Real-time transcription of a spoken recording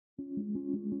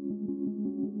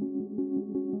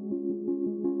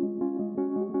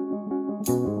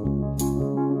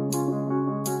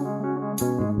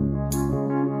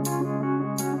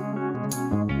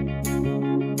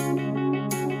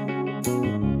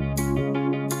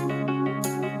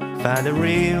Find the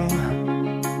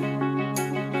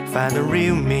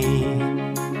real me.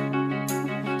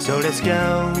 So let's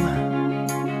go,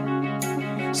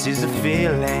 seize the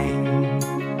feeling.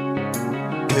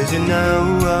 'Cause you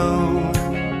know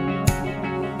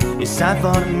it's time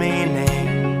for the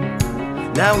meaning.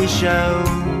 Now we show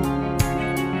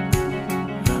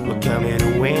we're coming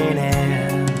to win it.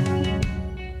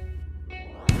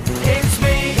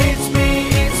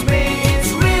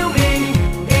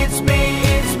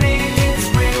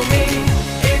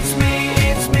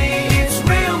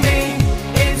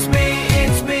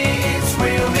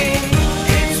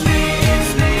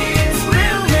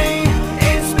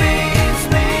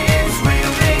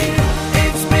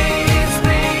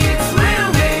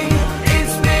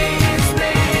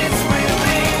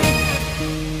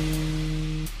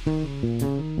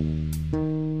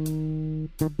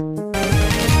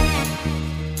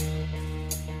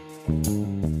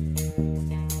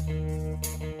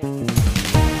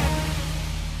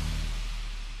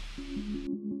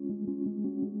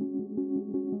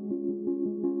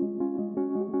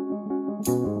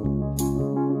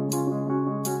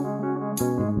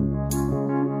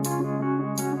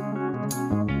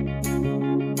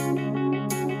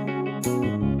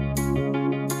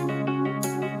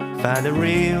 Find the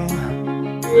real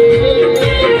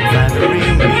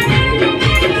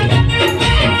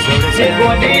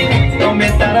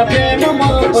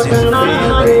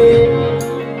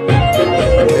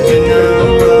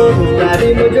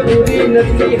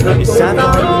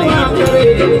So let's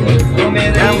go,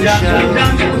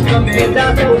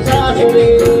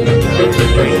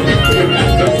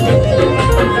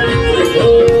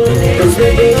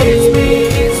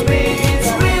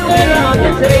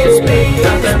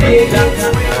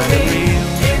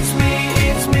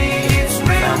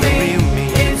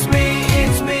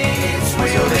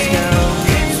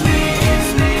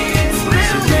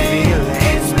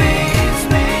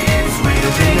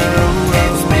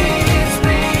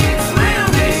 it's time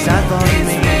for the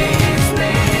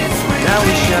meaning. Now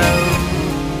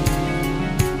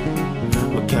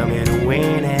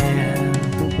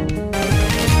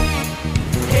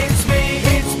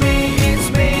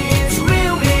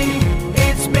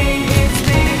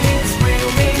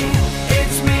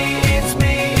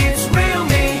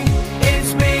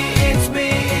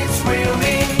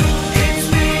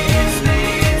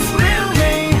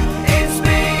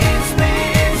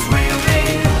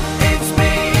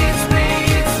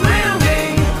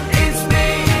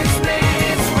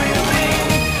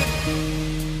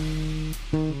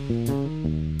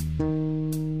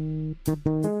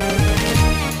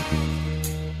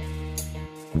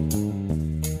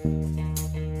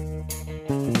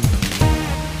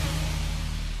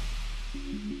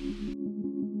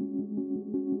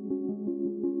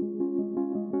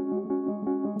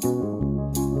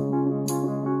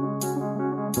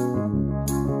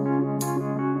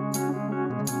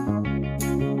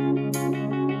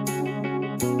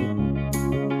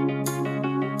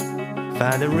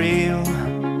we're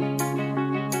coming to win it.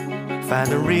 Find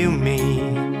the real me.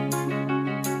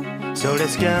 So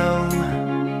let's go,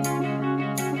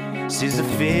 seize the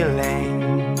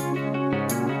feeling.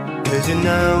 'Cause you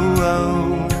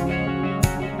know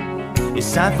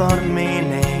it's time for the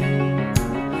meaning.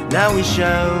 Now we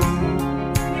show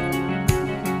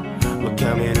we're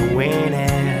coming to win it.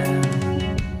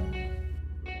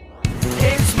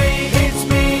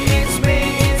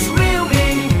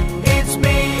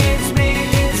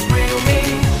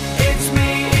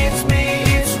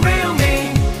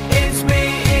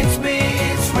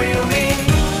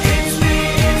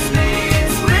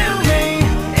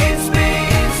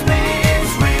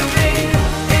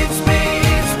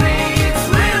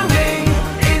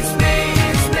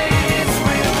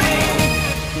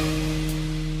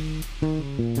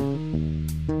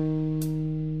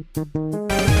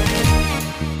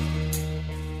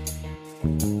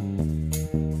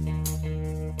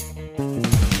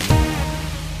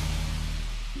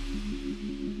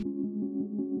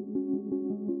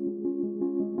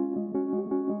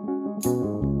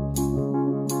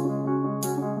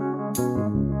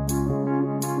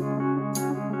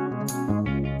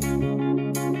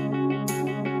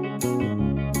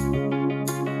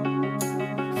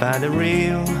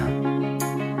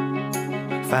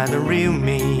 Find the real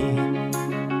me.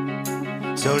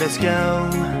 So let's go,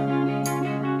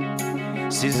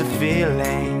 seize the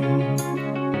feeling.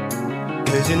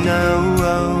 'Cause you know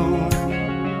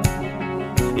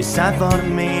it's time for the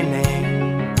meaning.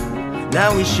 Now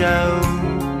we show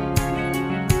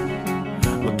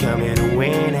we're coming to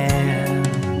win it.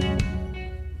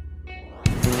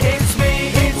 It's me,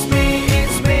 it's me,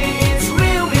 it's me, it's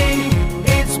real me.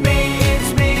 It's me, it's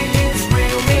me.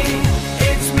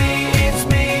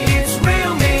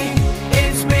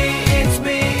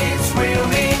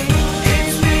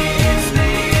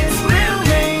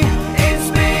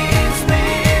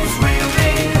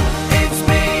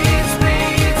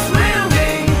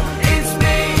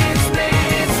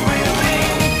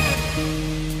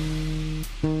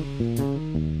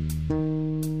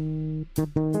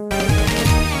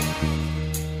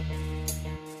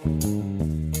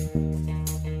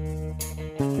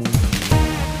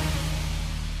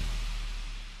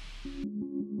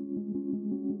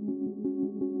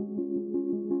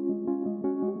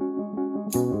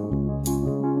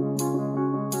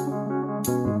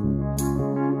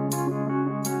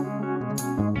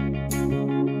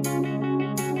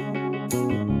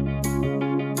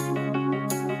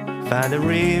 Find the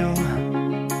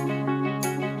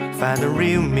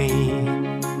real me.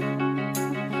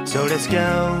 So let's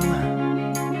go,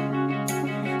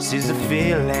 seize the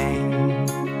feeling.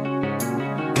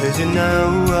 'Cause you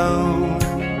know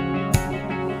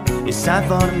it's time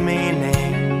for the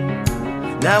meaning.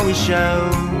 Now we show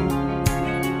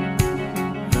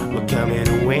we're coming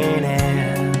to win it.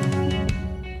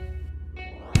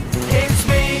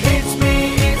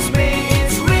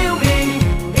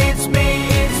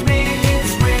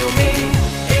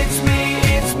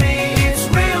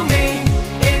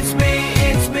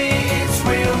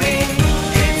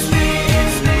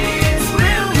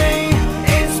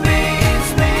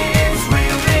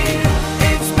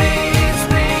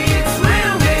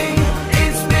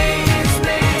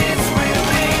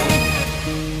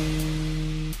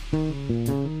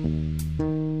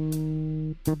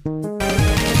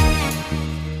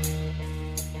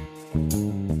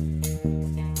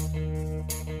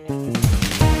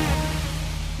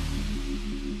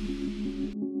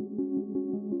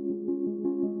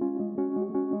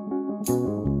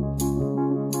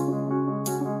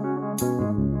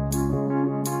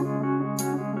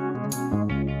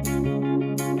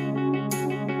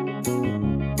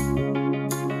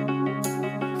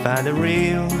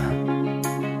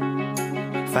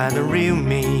 Find the real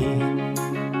me.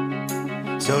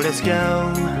 So let's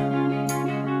go,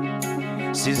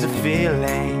 seize the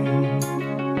feeling.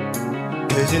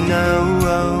 'Cause you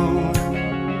know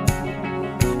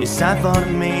it's time for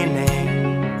the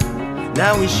meaning.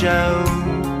 Now we show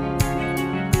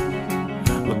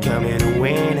we're coming to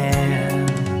win it.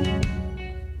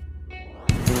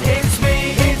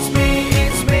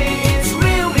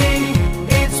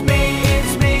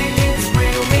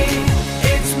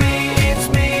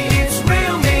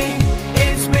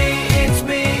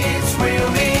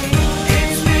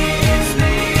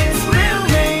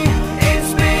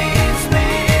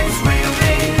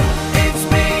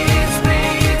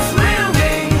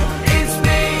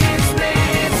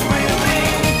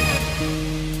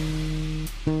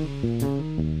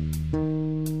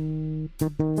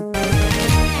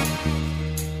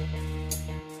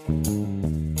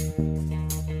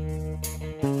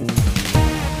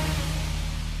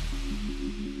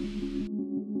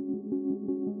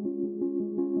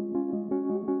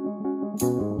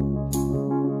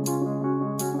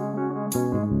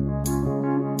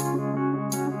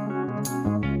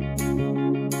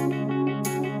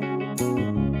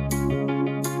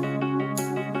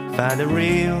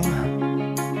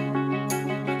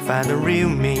 Find the real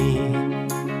me.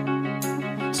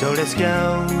 So let's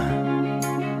go,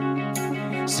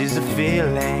 seize the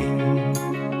feeling.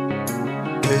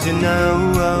 'Cause you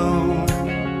know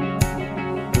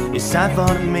it's time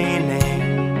for the meaning.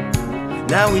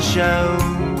 Now we show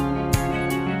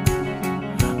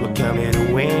we're coming to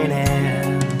win it.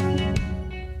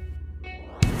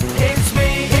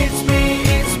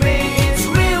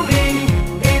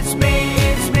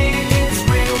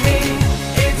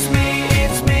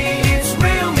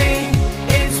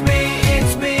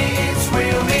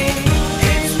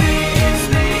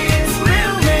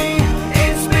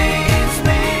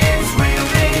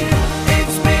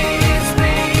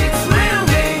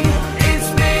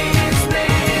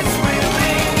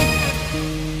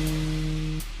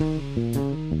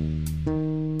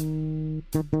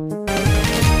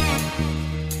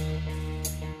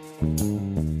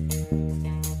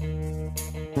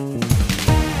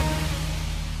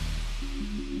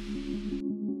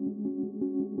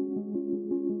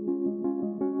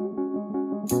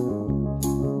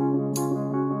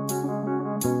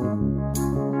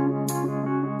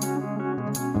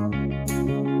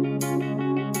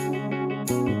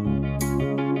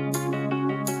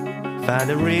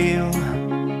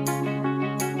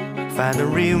 Find the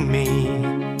real me.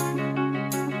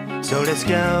 So let's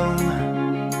go,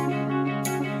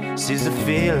 seize the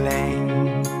feeling.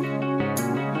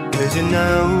 'Cause you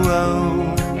know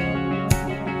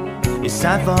it's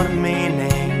time for the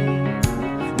meaning.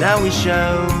 Now we show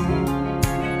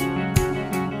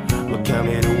we're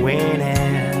coming